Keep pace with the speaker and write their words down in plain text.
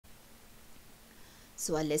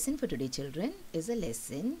So our lesson for today, children, is a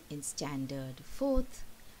lesson in standard 4th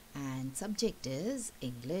and subject is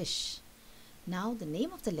English. Now the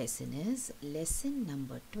name of the lesson is lesson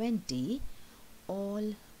number 20,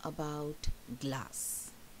 all about glass.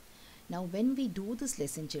 Now when we do this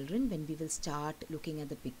lesson, children, when we will start looking at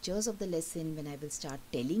the pictures of the lesson, when I will start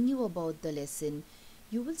telling you about the lesson,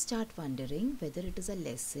 you will start wondering whether it is a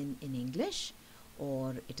lesson in English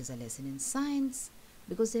or it is a lesson in science,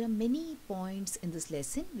 because there are many points in this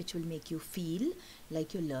lesson which will make you feel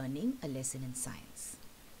like you're learning a lesson in science.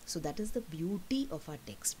 So that is the beauty of our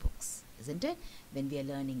textbooks, isn't it? When we are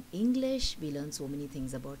learning English, we learn so many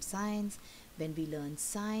things about science. When we learn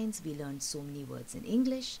science, we learn so many words in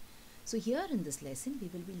English. So here in this lesson, we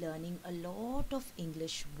will be learning a lot of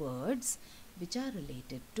English words which are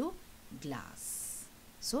related to glass.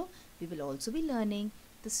 So we will also be learning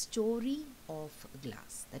the story of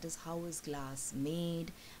glass, that is, how is glass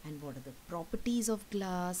made and what are the properties of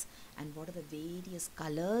glass and what are the various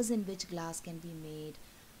colors in which glass can be made,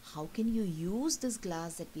 how can you use this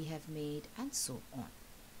glass that we have made, and so on.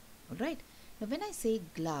 Alright, now when I say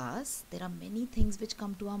glass, there are many things which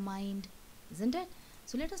come to our mind, isn't it?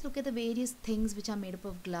 So let us look at the various things which are made up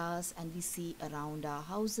of glass and we see around our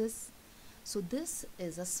houses. So this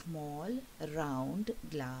is a small round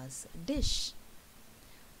glass dish.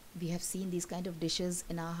 We have seen these kind of dishes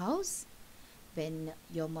in our house when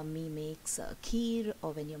your mummy makes a kheer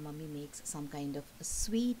or when your mummy makes some kind of a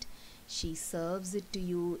sweet. She serves it to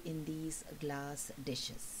you in these glass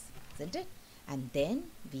dishes, isn't it? And then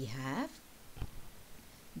we have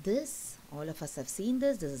this. All of us have seen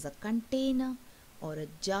this. This is a container or a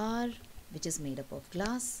jar which is made up of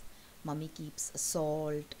glass. Mummy keeps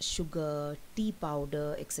salt, sugar, tea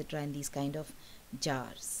powder, etc. in these kind of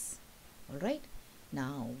jars. Alright.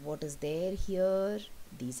 Now, what is there here?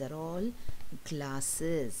 These are all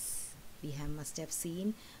glasses. We must have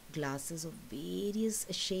seen glasses of various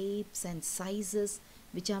shapes and sizes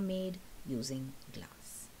which are made using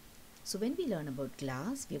glass. So when we learn about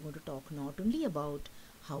glass, we are going to talk not only about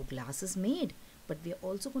how glass is made, but we are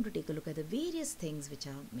also going to take a look at the various things which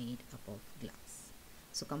are made up of glass.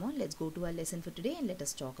 So come on, let's go to our lesson for today and let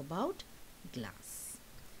us talk about glass.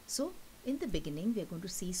 So in the beginning, we are going to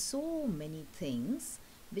see so many things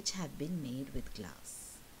which have been made with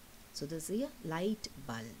glass. So there's here light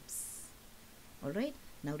bulbs. Alright,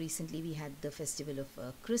 now recently we had the festival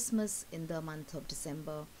of Christmas in the month of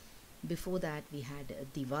December. Before that we had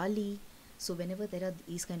Diwali. So whenever there are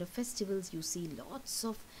these kind of festivals, you see lots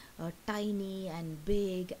of tiny and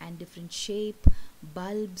big and different shape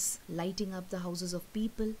bulbs lighting up the houses of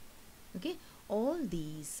people. Okay, all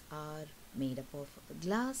these are made up of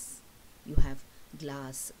glass. You have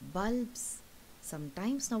glass bulbs.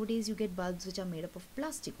 Sometimes nowadays you get bulbs which are made up of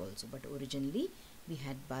plastic also, but originally we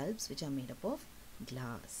had bulbs which are made up of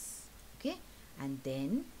glass. Okay, and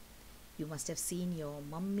then you must have seen your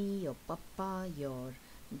mummy, your papa, your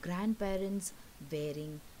grandparents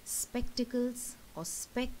wearing spectacles or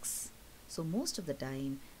specs. So most of the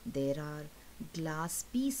time there are glass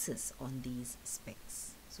pieces on these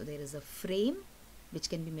specs. So there is a frame which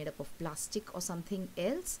can be made up of plastic or something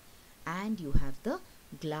else, and you have the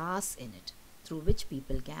glass in it through which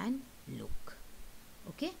people can look.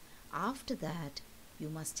 Okay, after that you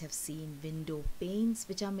must have seen window panes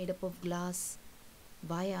which are made up of glass.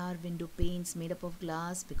 Why are window panes made up of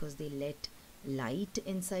glass? Because they let light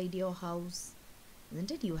inside your house, isn't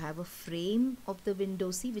it? You have a frame of the window,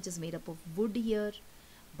 see, which is made up of wood here,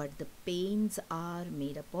 but the panes are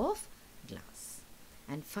made up of glass.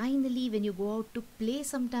 And finally, when you go out to play,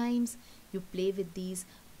 sometimes you play with these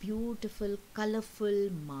beautiful colorful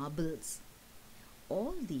marbles.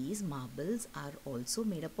 All these marbles are also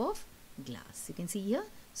made up of glass. You can see here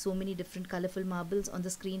so many different colorful marbles on the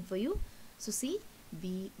screen for you. So see,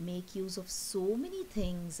 we make use of so many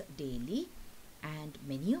things daily, and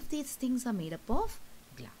many of these things are made up of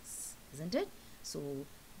glass, isn't it? So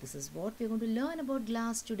this is what we're going to learn about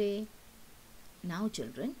glass today. Now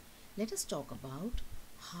children, let us talk about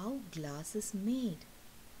how glass is made.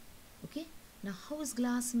 Okay, now how is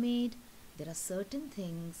glass made? There are certain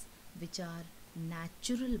things which are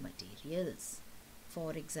natural materials.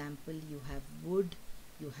 For example, you have wood,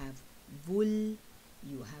 you have wool,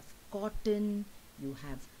 you have cotton, you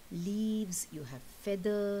have leaves, you have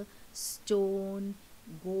feather, stone,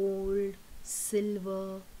 gold,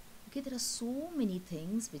 silver. Okay, there are so many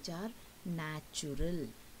things which are natural.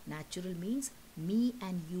 Natural means me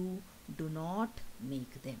and you do not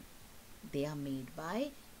make them. They are made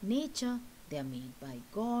by nature, they are made by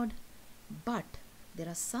God. But there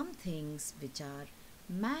are some things which are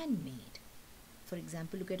man-made. For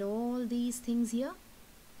example, look at all these things here.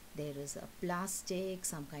 there is a plastic,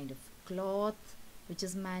 some kind of cloth which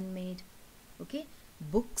is man-made. Okay,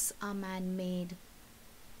 books are man-made.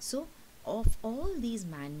 So of all these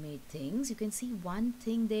man-made things, you can see one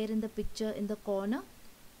thing there in the picture in the corner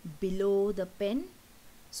below the pen.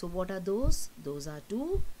 So what are those? Those are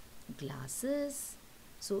two glasses.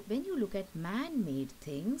 So when you look at man-made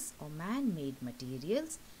things or man-made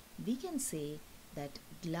materials, we can say that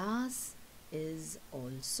glass is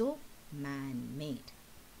also man-made.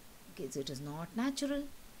 Okay, so it is not natural.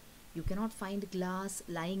 You cannot find glass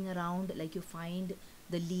lying around like you find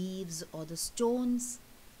the leaves or the stones.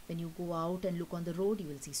 When you go out and look on the road, you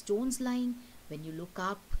will see stones lying. When you look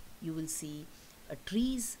up, you will see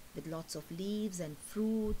trees with lots of leaves and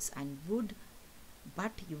fruits and wood.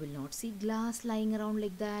 But you will not see glass lying around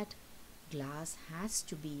like that. Glass has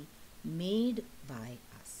to be made by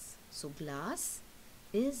us. So glass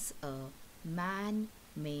is a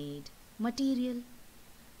man-made material.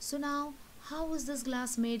 So now, how is this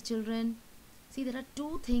glass made, children? See, there are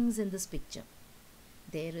two things in this picture.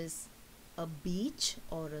 There is a beach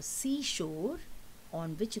or a seashore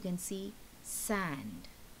on which you can see sand.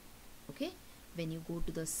 Okay, when you go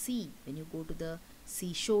to the sea, when you go to the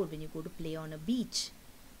seashore, when you go to play on a beach,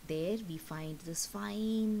 there we find this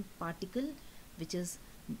fine particle which is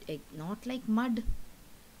not like mud,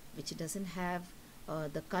 which doesn't have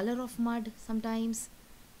the color of mud sometimes,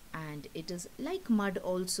 and it is like mud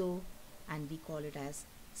also, and we call it as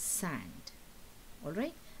sand.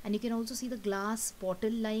 Alright, and you can also see the glass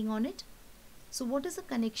bottle lying on it. So what is the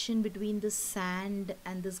connection between this sand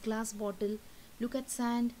and this glass bottle? Look at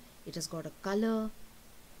sand, it has got a color.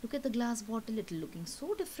 Look at the glass bottle, it is looking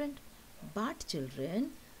so different. But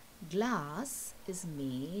children, glass is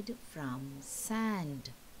made from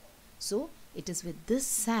sand. So it is with this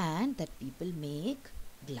sand that people make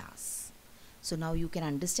glass. So now you can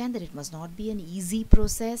understand that it must not be an easy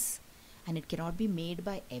process and it cannot be made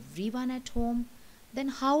by everyone at home. Then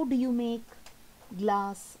how do you make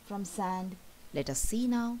glass from sand? Let us see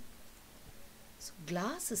now. So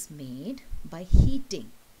glass is made by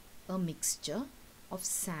heating a mixture of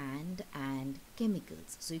sand and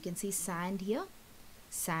chemicals. So you can see sand here,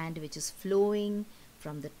 sand which is flowing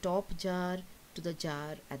from the top jar to the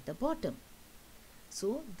jar at the bottom.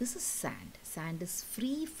 So this is sand. Sand is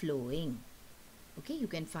free flowing. Okay, you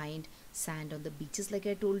can find sand on the beaches like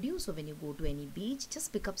I told you. So when you go to any beach,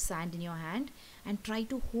 just pick up sand in your hand and try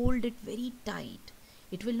to hold it very tight.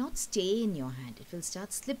 It will not stay in your hand. It will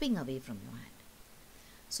start slipping away from your hand.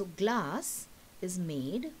 So glass is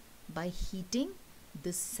made by heating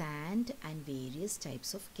the sand and various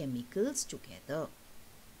types of chemicals together.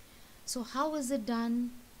 So how is it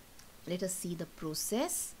done? Let us see the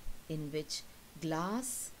process in which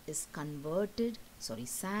sand is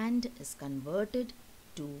converted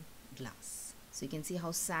to glass. So you can see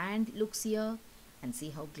how sand looks here and see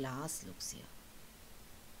how glass looks here.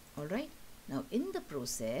 Alright, now in the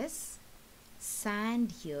process,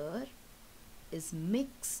 sand here is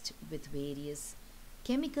mixed with various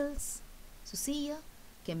chemicals. So see here,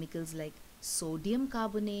 chemicals like sodium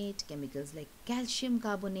carbonate, chemicals like calcium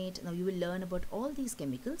carbonate. Now you will learn about all these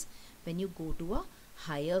chemicals when you go to a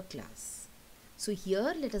higher class. So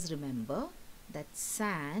here let us remember that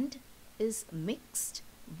sand is mixed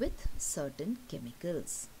with certain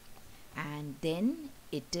chemicals and then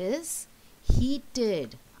it is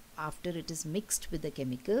heated. After it is mixed with the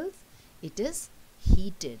chemicals, it is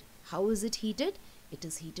heated. How is it heated? It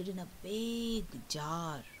is heated in a big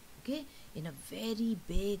jar, okay, in a very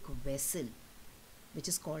big vessel which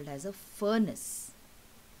is called as a furnace.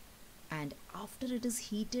 And after it is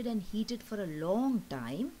heated and heated for a long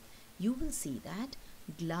time, you will see that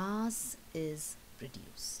glass is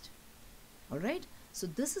produced. Alright, so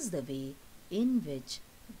this is the way in which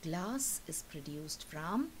glass is produced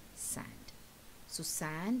from sand. So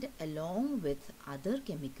sand along with other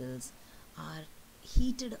chemicals are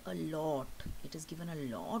heated a lot. It is given a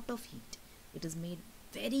lot of heat. It is made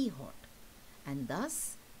very hot and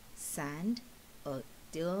thus sand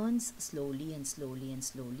turns slowly and slowly and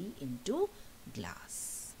slowly into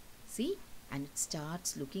glass. See, and it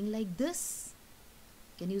starts looking like this.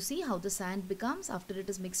 Can you see how the sand becomes after it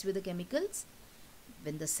is mixed with the chemicals?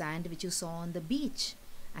 When the sand which you saw on the beach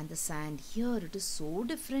and the sand here, it is so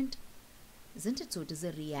different, isn't it? So it is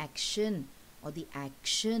a reaction or the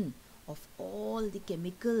action of all the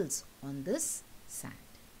chemicals on this sand.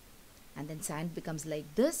 And then sand becomes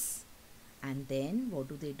like this, and then what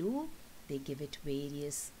do? They give it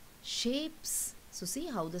various shapes. So see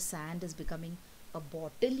how the sand is becoming a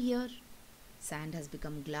bottle here. Sand has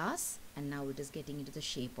become glass and now it is getting into the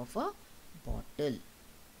shape of a bottle.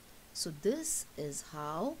 So this is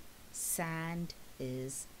how sand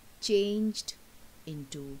is changed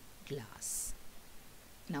into glass.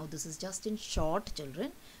 Now this is just in short,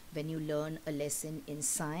 children. When you learn a lesson in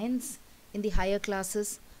science in the higher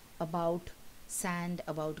classes about sand,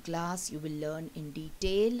 about glass, you will learn in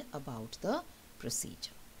detail about the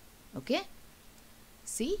procedure. Okay?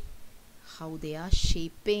 See how they are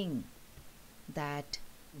shaping that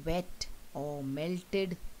wet or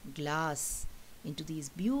melted glass into these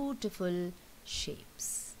beautiful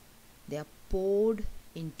shapes. They are poured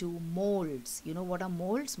into molds. You know what are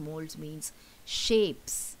molds? Molds means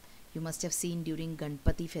shapes. You must have seen during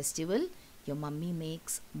Ganpati festival, your mummy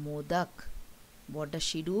makes modak. What does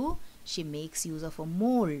she do? She makes use of a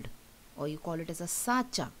mold, or you call it as a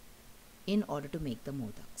sacha, in order to make the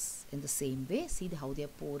modaks. In the same way, see how they are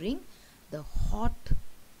pouring the hot,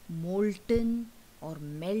 molten or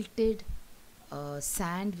melted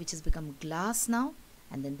sand which has become glass now,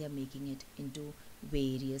 and then they are making it into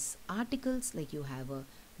various articles. Like you have a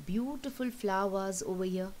beautiful flowers over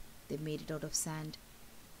here. They made it out of sand.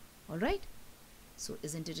 Alright, so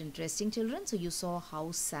isn't it interesting, children? So you saw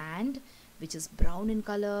how sand, which is brown in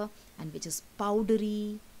color and which is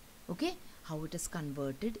powdery, okay, how it is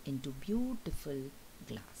converted into beautiful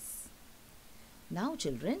glass. Now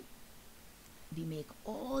children, we make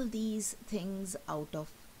all these things out of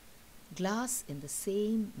glass in the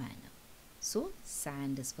same manner. So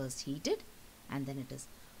sand is first heated and then it is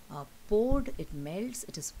poured, it melts,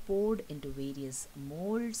 it is poured into various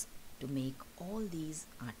molds to make all these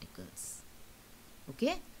articles.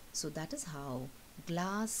 Okay, so that is how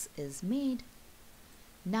glass is made.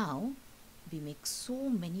 Now we make so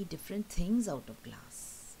many different things out of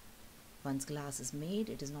glass. Once glass is made,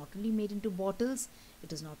 it is not only made into bottles,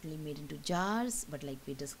 it is not only made into jars, but like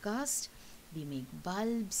we discussed, we make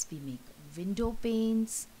bulbs, we make window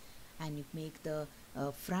panes, and you make the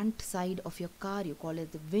front side of your car, you call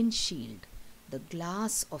it the windshield, the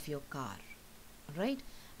glass of your car, right?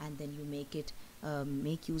 And then you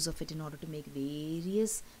make use of it in order to make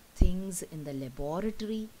various things in the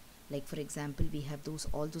laboratory. Like for example, we have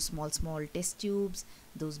all those small test tubes,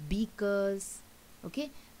 those beakers, okay,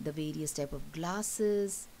 the various type of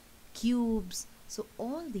glasses, cubes. So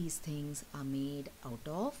all these things are made out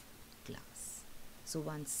of glass. So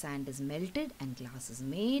once sand is melted and glass is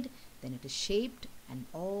made, then it is shaped and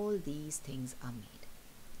all these things are made.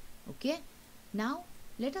 Okay, now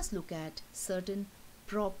let us look at certain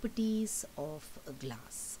properties of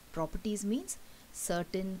glass. Properties means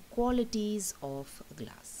certain qualities of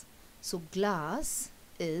glass. So glass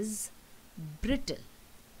is brittle.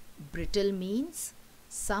 Brittle means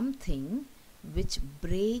something which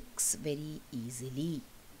breaks very easily.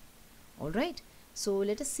 Alright, so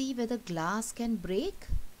let us see whether glass can break.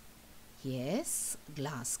 Yes,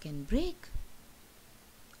 glass can break.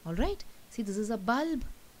 Alright, see, this is a bulb.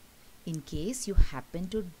 In case you happen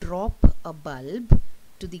to drop a bulb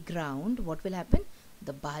to the ground, what will happen?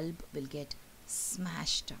 The bulb will get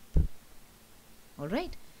smashed up.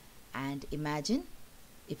 Alright, and imagine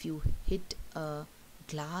if you hit a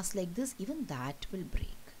glass like this, even that will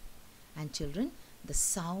break. And children, the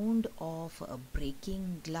sound of a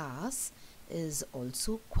breaking glass is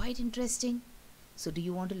also quite interesting. So do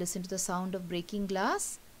you want to listen to the sound of breaking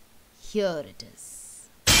glass? Here it is.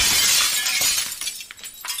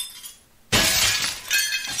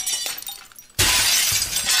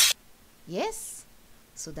 Yes,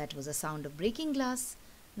 so that was a sound of breaking glass.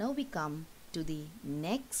 Now we come to the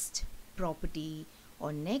next property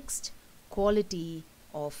or next quality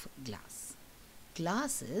of glass.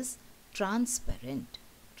 Glass is transparent.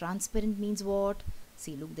 Transparent means what?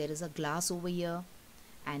 See, look, there is a glass over here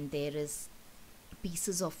and there is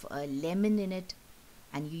pieces of lemon in it,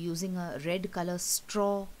 and you're using a red color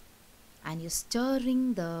straw and you're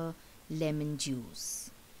stirring the lemon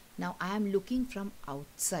juice. Now I am looking from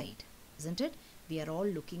outside, isn't it? We are all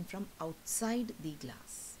looking from outside the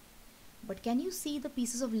glass. But can you see the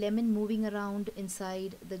pieces of lemon moving around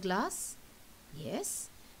inside the glass? Yes.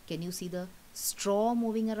 Can you see the straw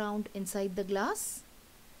moving around inside the glass?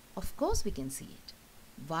 Of course we can see it.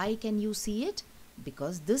 Why can you see it?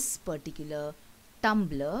 Because this particular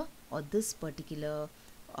tumbler or this particular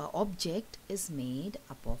object is made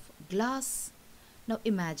up of glass. Now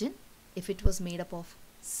imagine if it was made up of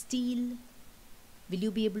steel. Will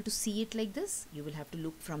you be able to see it like this? You will have to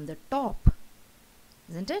look from the top,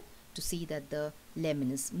 isn't it? To see that the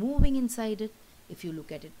lemon is moving inside it. If you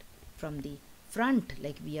look at it from the front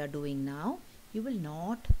like we are doing now, you will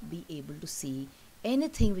not be able to see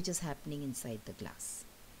anything which is happening inside the glass.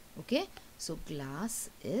 Okay, so glass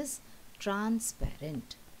is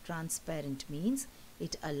transparent. Transparent means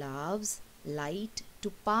it allows light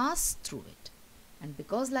to pass through it, and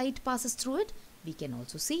because light passes through it, we can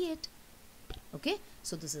also see it. Okay,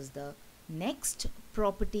 so this is the next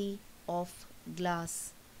property of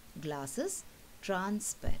glass. Glass is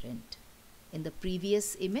transparent. In the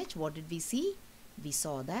previous image, what did we see? We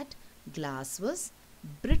saw that glass was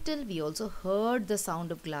brittle. We also heard the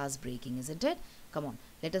sound of glass breaking, isn't it? Come on,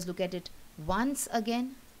 let us look at it once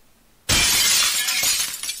again.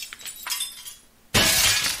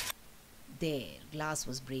 There, glass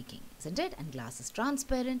was breaking, isn't it? And glass is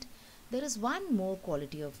transparent. There is one more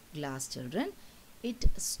quality of glass, children. It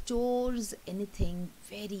stores anything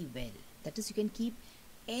very well. That is, you can keep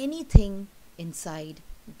anything inside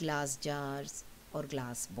glass jars or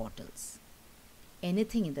glass bottles.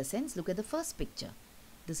 Anything in the sense, look at the first picture.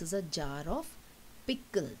 This is a jar of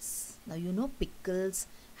pickles. Now you know pickles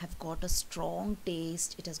have got a strong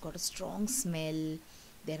taste. It has got a strong smell.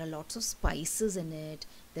 There are lots of spices in it.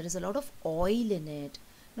 There is a lot of oil in it.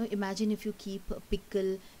 Now imagine if you keep a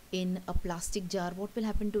pickle in a plastic jar, what will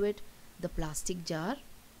happen to it? The plastic jar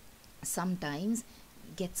sometimes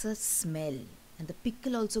gets a smell, and the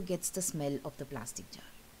pickle also gets the smell of the plastic jar.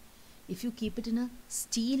 If you keep it in a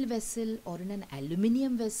steel vessel or in an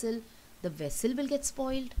aluminium vessel, the vessel will get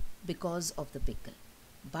spoiled because of the pickle.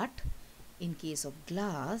 But in case of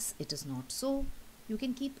glass, it is not so. You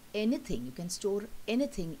can keep anything, you can store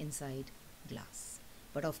anything inside glass.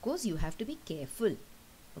 But of course, you have to be careful.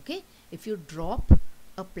 Okay, if you drop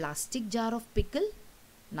a plastic jar of pickle,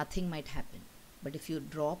 nothing might happen. But if you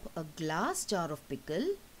drop a glass jar of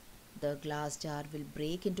pickle, the glass jar will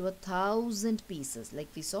break into 1,000 pieces, like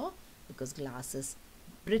we saw, because glass is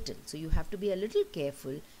brittle. So you have to be a little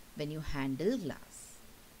careful when you handle glass.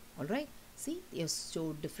 Alright, see, they have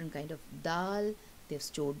stored different kind of dal, they have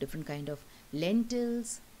stored different kind of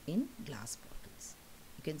lentils in glass bottles.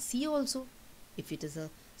 You can see also, if it is a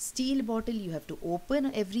steel bottle, you have to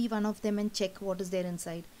open every one of them and check what is there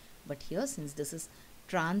inside. But here, since this is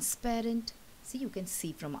transparent, see, you can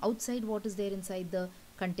see from outside what is there inside the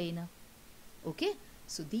container. Okay,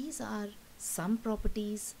 so these are some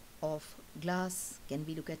properties of glass. Can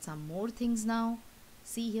we look at some more things now?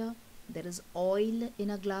 See here, there is oil in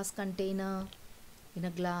a glass container, in a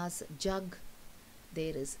glass jug.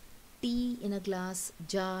 There is tea in a glass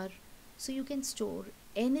jar. So you can store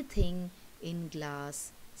anything in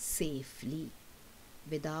glass safely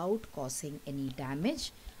without causing any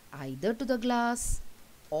damage either to the glass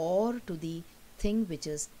or to the thing which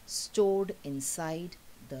is stored inside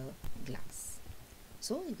the glass.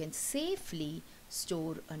 So you can safely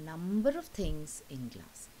store a number of things in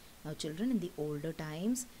glass. Now children, in the older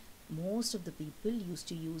times, most of the people used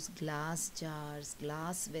to use glass jars,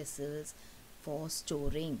 glass vessels for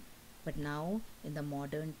storing. But now in the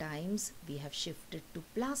modern times, we have shifted to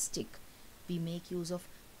plastic. We make use of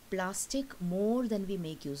plastic more than we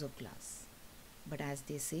make use of glass. But as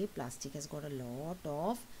they say, plastic has got a lot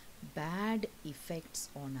of bad effects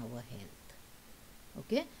on our health.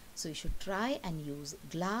 Okay, so you should try and use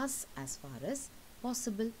glass as far as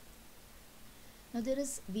possible. Now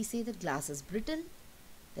we say that glass is brittle.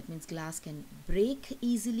 That means glass can break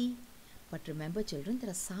easily. But remember children, there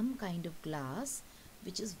are some kind of glass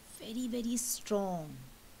which is very, very strong.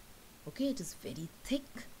 Okay, it is very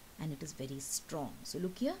thick and it is very strong. So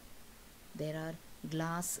look here, there are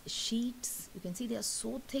glass sheets. You can see they are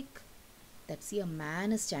so thick that, see, a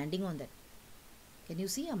man is standing on that. Can you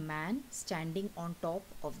see a man standing on top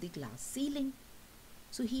of the glass ceiling?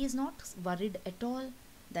 So he is not worried at all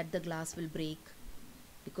that the glass will break,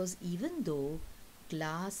 because even though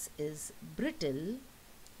glass is brittle,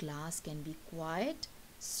 glass can be quite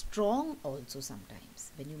strong also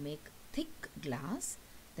sometimes. When you make thick glass,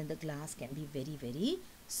 then the glass can be very, very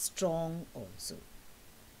strong also.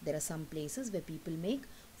 There are some places where people make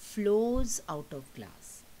floors out of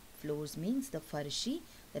glass. Floors means the farshi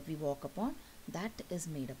that we walk upon, that is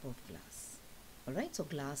made up of glass. Alright, so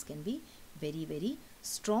glass can be very, very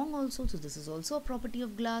strong also. So this is also a property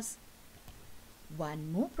of glass.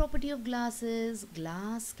 One more property of glass is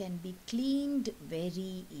glass can be cleaned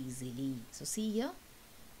very easily. So see here,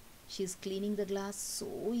 she is cleaning the glass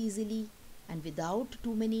so easily and without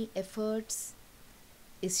too many efforts.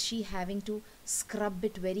 Is she having to scrub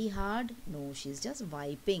it very hard? No, she is just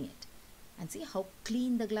wiping it. And see how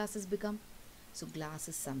clean the glass has become. So glass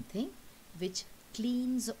is something which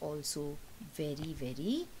cleans also very,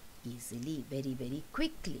 very easily, very, very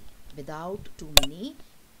quickly, without too many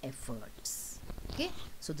efforts. Okay,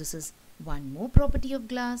 so this is one more property of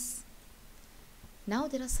glass. Now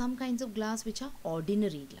there are some kinds of glass which are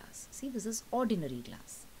ordinary glass. See, this is ordinary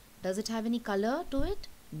glass. Does it have any color to it?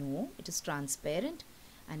 No, it is transparent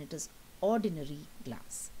and it is ordinary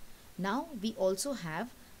glass. Now we also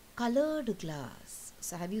have colored glass.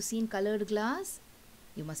 So have you seen colored glass?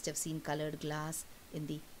 You must have seen colored glass in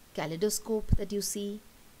the kaleidoscope that you see.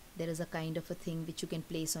 There is a kind of a thing which you can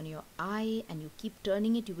place on your eye, and you keep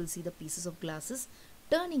turning it, you will see the pieces of glasses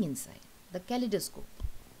turning inside the kaleidoscope.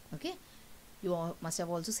 Okay, you all must have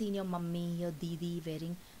also seen your mummy, your didi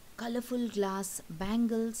wearing colorful glass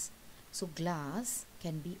bangles. So glass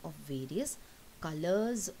can be of various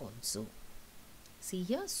colors also. See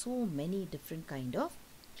here, so many different kind of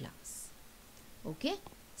glass. Okay,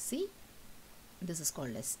 see, this is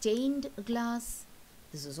called as stained glass.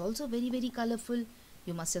 This is also very colorful.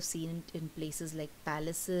 You must have seen it in places like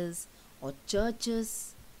palaces or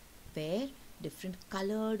churches where different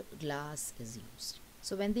colored glass is used.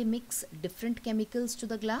 So when they mix different chemicals to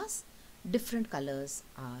the glass, different colors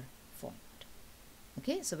are formed.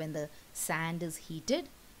 Okay, so when the sand is heated,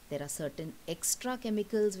 there are certain extra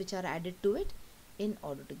chemicals which are added to it in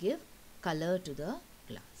order to give color to the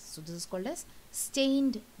glass. So this is called as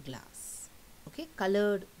stained glass. Okay,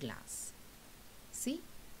 colored glass. See,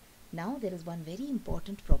 now there is one very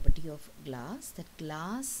important property of glass, that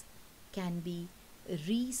glass can be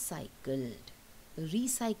recycled.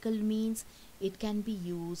 Recycle means it can be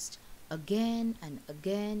used again and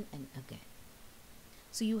again and again.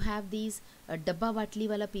 So you have these dabba vatli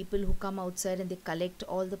wala people who come outside and they collect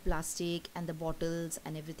all the plastic and the bottles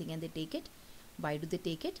and everything and they take it. Why do they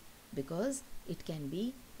take it? Because it can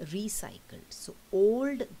be recycled. So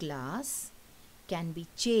old glass can be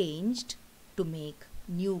changed to make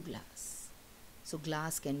new glass. So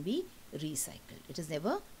glass can be recycled. It is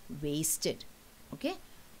never wasted. Okay.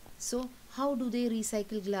 So how do they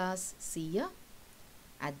recycle glass? See here,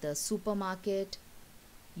 at the supermarket,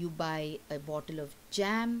 you buy a bottle of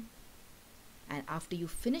jam, and after you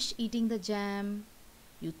finish eating the jam,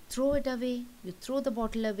 you throw it away, you throw the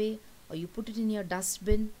bottle away, or you put it in your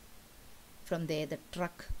dustbin. From there the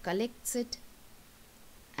truck collects it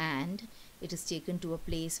and it is taken to a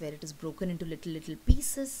place where it is broken into little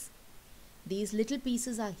pieces. These little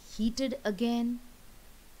pieces are heated again,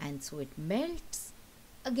 and so it melts.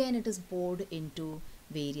 Again it is poured into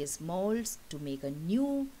various molds to make a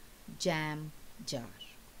new jam jar.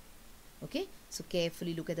 Okay, so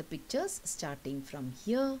carefully look at the pictures starting from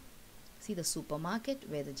here. See the supermarket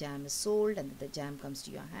where the jam is sold and the jam comes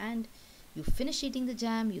to your hand. You finish eating the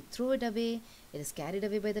jam, you throw it away, it is carried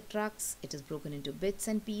away by the trucks, it is broken into bits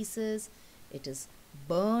and pieces, it is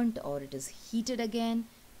burnt or it is heated again,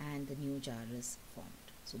 and the new jar is formed.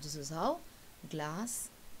 So this is how glass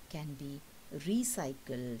can be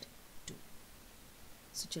recycled too.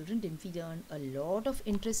 So children, didn't we learn a lot of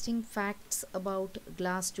interesting facts about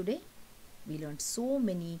glass today? We learned so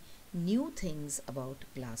many new things about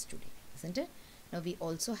glass today, isn't it? Now we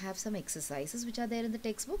also have some exercises which are there in the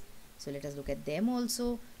textbook. So let us look at them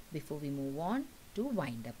also before we move on to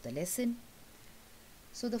wind up the lesson.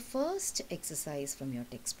 So the first exercise from your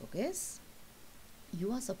textbook is,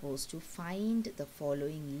 you are supposed to find the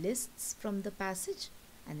following lists from the passage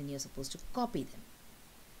and then you are supposed to copy them.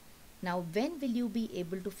 Now when will you be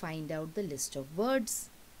able to find out the list of words?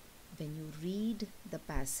 When you read the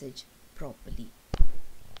passage properly.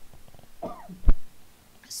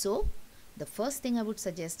 So the first thing I would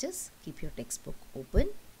suggest is, keep your textbook open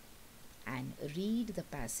and read the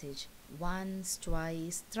passage once,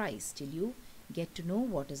 twice, thrice till you get to know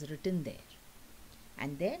what is written there.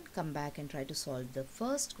 And then come back and try to solve the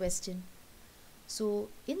first question. So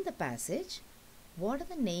in the passage, what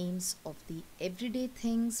are the names of the everyday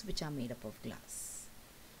things which are made up of glass?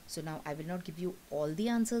 So now I will not give you all the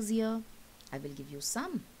answers here. I will give you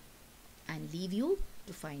some and leave you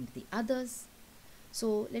to find the others.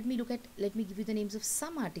 So let me give you the names of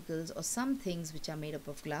some articles or some things which are made up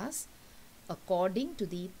of glass according to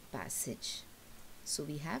the passage. So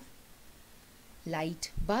we have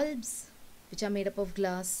light bulbs which are made up of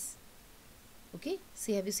glass. Okay,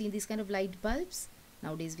 see, have you seen these kind of light bulbs?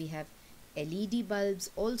 Nowadays we have LED bulbs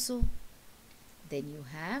also. Then you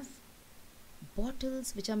have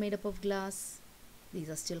bottles which are made up of glass. These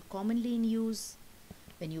are still commonly in use.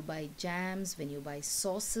 When you buy jams, when you buy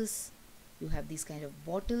sauces, you have these kind of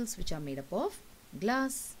bottles which are made up of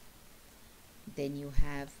glass. Then you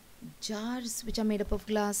have jars which are made up of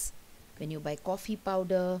glass. When you buy coffee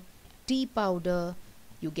powder, tea powder,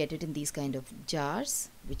 you get it in these kind of jars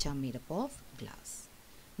which are made up of glass.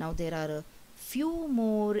 Now there are a few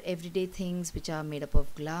more everyday things which are made up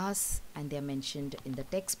of glass and they are mentioned in the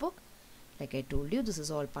textbook. Like I told you, this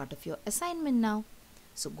is all part of your assignment now.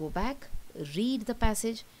 So go back, read the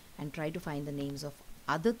passage and try to find the names of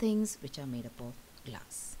other things which are made up of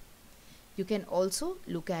glass. You can also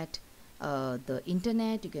look at the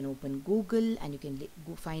internet. You can open Google and you can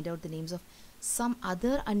go find out the names of some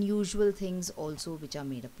other unusual things also which are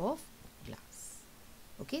made up of glass.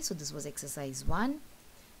 Okay, so this was exercise 1.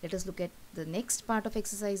 Let us look at the next part of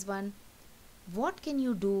exercise 1. What can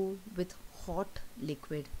you do with hot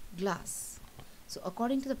liquid glass? So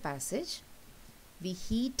according to the passage, we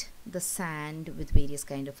heat the sand with various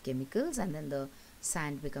kind of chemicals, and then the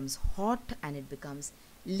sand becomes hot and it becomes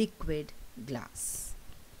liquid glass.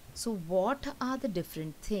 So what are the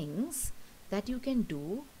different things that you can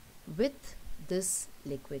do with this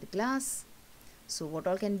liquid glass? So what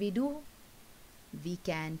all can we do? We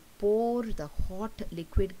can pour the hot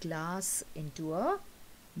liquid glass into a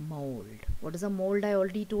mold. What is a mold? I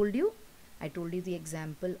already told you. I told you the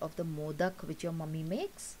example of the modak which your mummy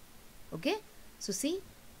makes. Okay, so see,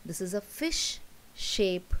 this is a fish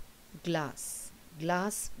shape glass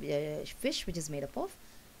fish which is made up of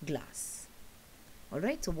glass.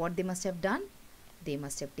 Alright, so what they must have done, they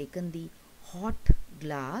must have taken the hot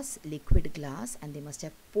glass, liquid glass, and they must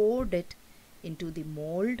have poured it into the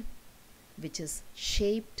mold which is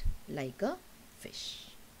shaped like a fish.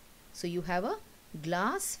 So you have a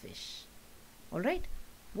glass fish. Alright,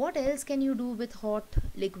 what else can you do with hot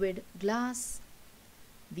liquid glass?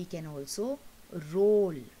 We can also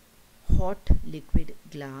roll hot liquid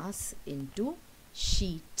glass into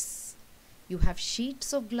sheets. You have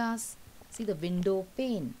sheets of glass. See, the window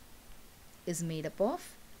pane is made up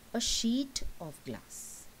of a sheet of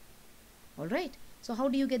glass. Alright, so how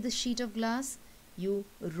do you get the sheet of glass? You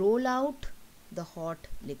roll out the hot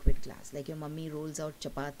liquid glass, like your mummy rolls out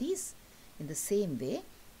chapatis. In the same way,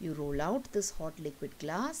 you roll out this hot liquid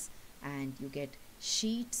glass and you get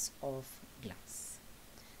sheets of glass.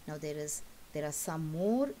 Now there are some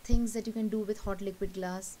more things that you can do with hot liquid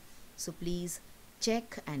glass. So please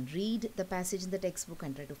check and read the passage in the textbook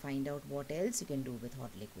and try to find out what else you can do with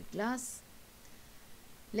hot liquid glass.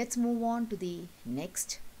 Let's move on to the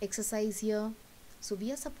next exercise here. So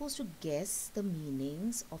we are supposed to guess the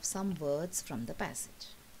meanings of some words from the passage.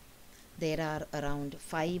 There are around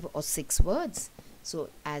 5 or 6 words. So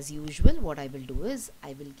as usual, what I will do is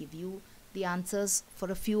I will give you the answers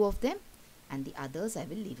for a few of them and the others I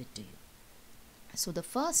will leave it to you. So the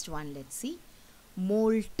first one, let's see,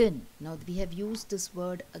 molten. Now we have used this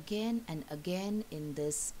word again and again in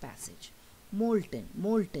this passage. Molten,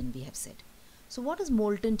 molten we have said. So what is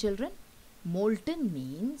molten, children? Molten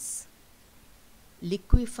means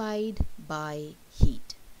liquefied by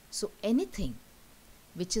heat. So anything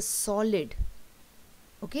which is solid,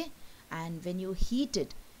 okay, and when you heat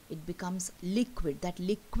it, it becomes liquid. That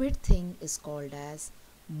liquid thing is called as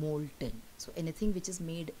molten. So anything which is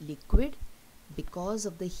made liquid because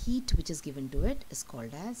of the heat which is given to it is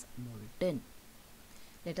called as molten.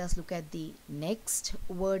 Let us look at the next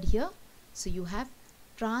word here. So you have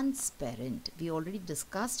transparent. We already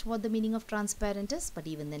discussed what the meaning of transparent is, but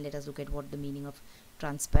even then let us look at what the meaning of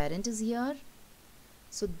transparent is here.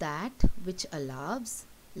 So that which allows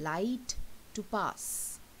light to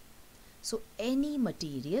pass. So any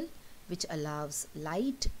material which allows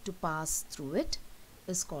light to pass through it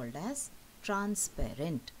is called as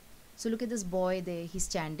transparent. So look at this boy there, he's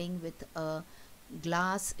standing with a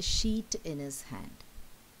glass sheet in his hand.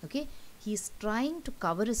 Okay, he's trying to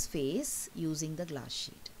cover his face using the glass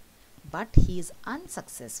sheet, but he is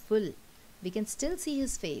unsuccessful. We can still see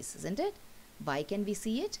his face, isn't it? Why can we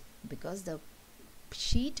see it? Because the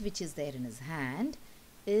sheet which is there in his hand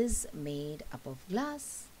is made up of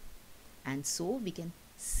glass, and so we can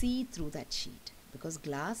see through that sheet because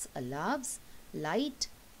glass allows light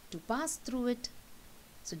to pass through it.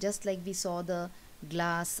 So just like we saw the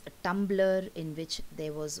glass tumbler in which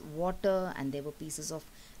there was water and there were pieces of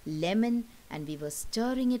lemon and we were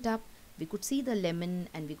stirring it up, we could see the lemon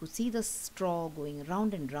and we could see the straw going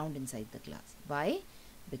round and round inside the glass. Why?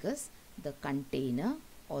 Because the container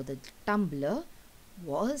or the tumbler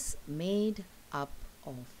was made up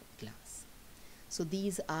of glass. So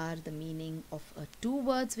these are the meaning of 2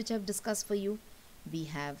 words which I've discussed for you. We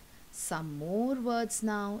have some more words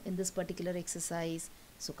now in this particular exercise.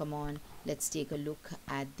 So come on, let's take a look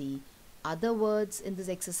at the other words in this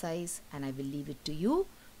exercise and I will leave it to you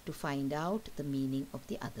to find out the meaning of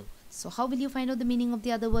the other words. So how will you find out the meaning of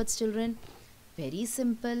the other words, children? Very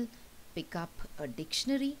simple. Pick up a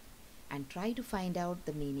dictionary and try to find out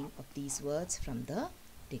the meaning of these words from the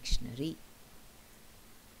dictionary.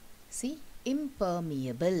 See,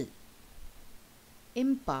 impermeable,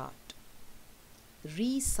 impart,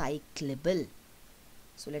 recyclable.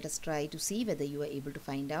 So let us try to see whether you are able to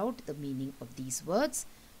find out the meaning of these words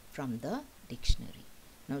from the dictionary.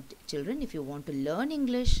 Now children, if you want to learn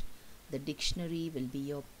English, the dictionary will be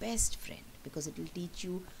your best friend because it will teach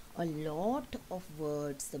you a lot of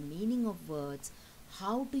words, the meaning of words,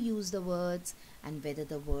 how to use the words, and whether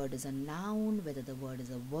the word is a noun, whether the word is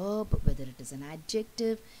a verb, whether it is an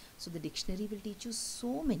adjective. So the dictionary will teach you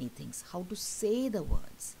so many things, how to say the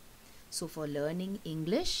words. So for learning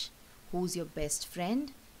English, who's your best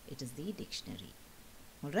friend? It is the dictionary.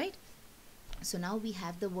 Alright. So now we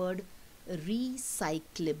have the word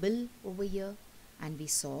recyclable over here, and we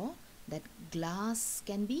saw that glass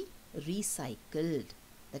can be recycled.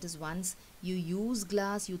 That is, once you use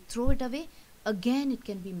glass, you throw it away, again it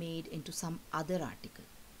can be made into some other article.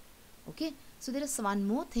 Okay, so there is one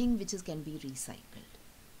more thing which can be recycled.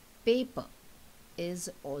 Paper is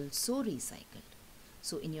also recycled.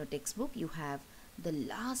 So in your textbook you have the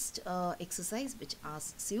last exercise which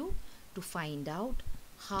asks you to find out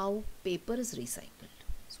how paper is recycled.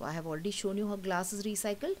 So I have already shown you how glass is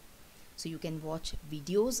recycled. So you can watch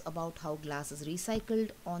videos about how glass is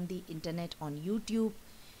recycled on the internet, on YouTube.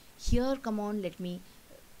 Here, come on, let me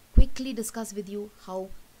quickly discuss with you how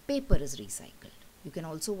paper is recycled. You can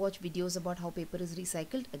also watch videos about how paper is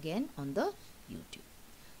recycled again on the YouTube.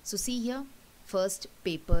 So see here, first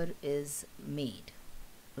paper is made.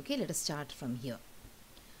 Okay, let us start from here.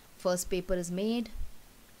 First paper is made,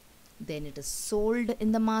 then it is sold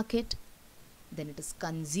in the market, then it is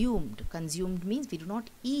consumed. Consumed means we do not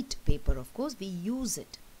eat paper, of course, we use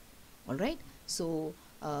it. Alright, so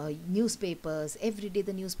newspapers, every day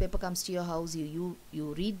the newspaper comes to your house, you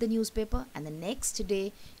read the newspaper, and the next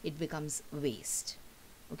day it becomes waste.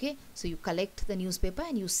 Okay, so you collect the newspaper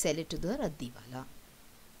and you sell it to the raddiwala.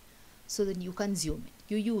 So then you consume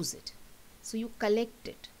it, you use it, so you collect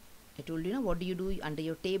it. I told you, what do you do? Under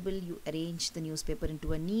your table you arrange the newspaper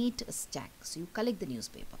into a neat stack. So you collect the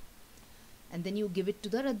newspaper and then you give it to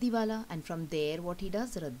the raddiwala, and from there what he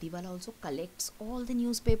does, the raddiwala also collects all the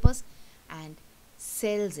newspapers and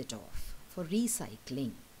sells it off for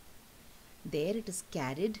recycling. There it is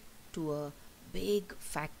carried to a big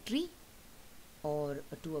factory or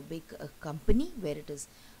to a big company where it is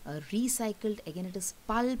recycled. Again, it is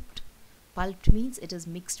pulped. Pulped means it is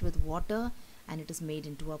mixed with water and it is made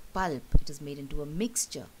into a pulp. It is made into a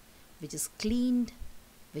mixture which is cleaned,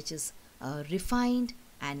 which is refined,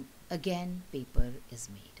 and again paper is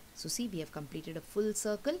made. So see, we have completed a full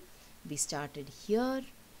circle. We started here,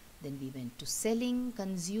 then we went to selling,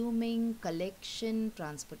 consuming, collection,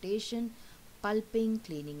 transportation, pulping,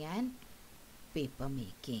 cleaning, and paper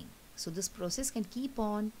making. So this process can keep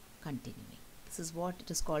on continuing. This is what it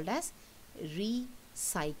is called as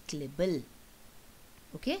recyclable.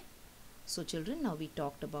 Okay, so children, now we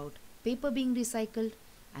talked about paper being recycled,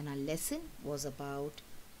 and our lesson was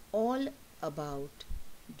all about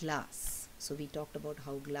glass. So we talked about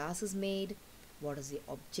how glass is made, what is the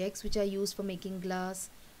objects which are used for making glass.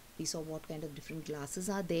 We saw what kind of different glasses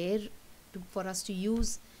are there for us to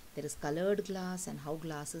use. There is colored glass, and how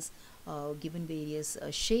glass is given various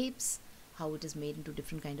shapes, how it is made into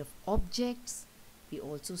different kind of objects. We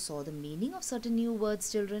also saw the meaning of certain new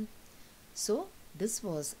words, children. So this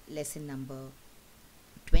was lesson number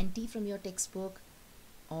 20 from your textbook,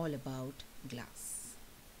 all about glass.